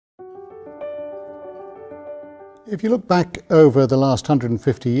If you look back over the last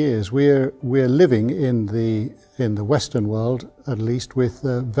 150 years, we're living in the Western world, at least, with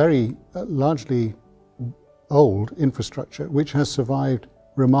very largely old infrastructure, which has survived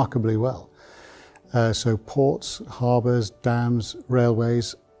remarkably well. So ports, harbours, dams,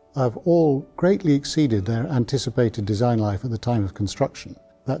 railways have all greatly exceeded their anticipated design life at the time of construction.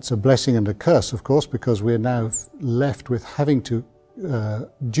 That's a blessing and a curse, of course, because we're now left with having to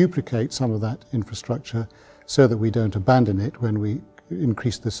duplicate some of that infrastructure so that we don't abandon it when we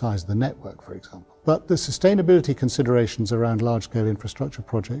increase the size of the network, for example. But the sustainability considerations around large-scale infrastructure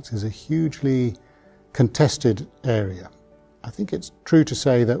projects is a hugely contested area. I think it's true to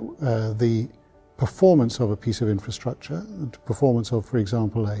say that the performance of a piece of infrastructure, the performance of, for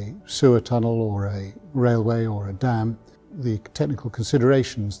example, a sewer tunnel or a railway or a dam, the technical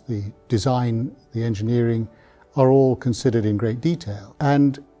considerations, the design, the engineering, are all considered in great detail.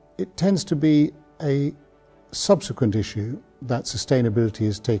 And it tends to be a subsequent issue that sustainability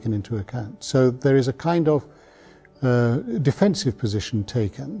is taken into account. So there is a kind of defensive position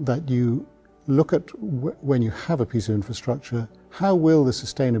taken that you look at when you have a piece of infrastructure, how will the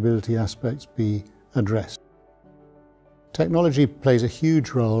sustainability aspects be addressed? Technology plays a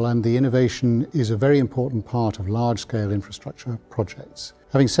huge role, and the innovation is a very important part of large-scale infrastructure projects.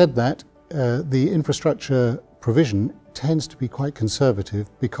 Having said that, the infrastructure provision tends to be quite conservative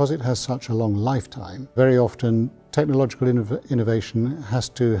because it has such a long lifetime. Very often, technological innovation has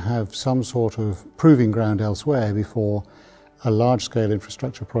to have some sort of proving ground elsewhere before a large-scale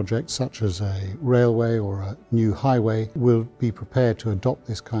infrastructure project, such as a railway or a new highway, will be prepared to adopt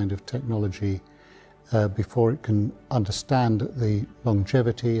this kind of technology before it can understand the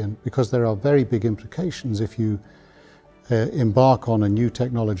longevity, and because there are very big implications if you embark on a new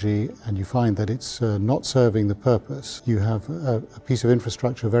technology and you find that it's not serving the purpose. You have a piece of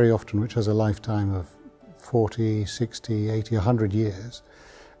infrastructure very often which has a lifetime of 40, 60, 80, 100 years.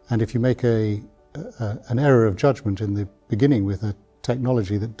 And if you make an error of judgment in the beginning with a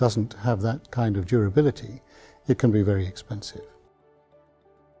technology that doesn't have that kind of durability, it can be very expensive.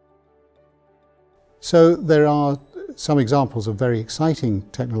 So there are some examples of very exciting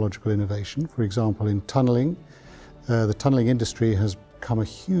technological innovation. For example, in tunnelling, the tunnelling industry has come a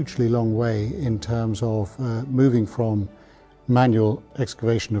hugely long way in terms of moving from manual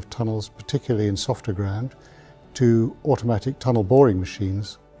excavation of tunnels, particularly in softer ground, to automatic tunnel boring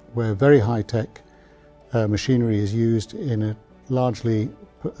machines, where very high-tech machinery is used in a largely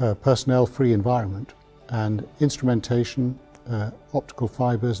personnel-free environment, and instrumentation, optical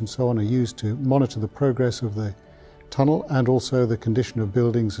fibres and so on are used to monitor the progress of the tunnel and also the condition of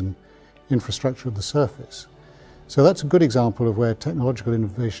buildings and infrastructure at the surface. So that's a good example of where technological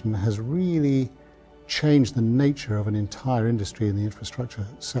innovation has really changed the nature of an entire industry in the infrastructure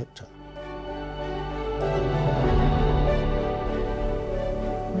sector.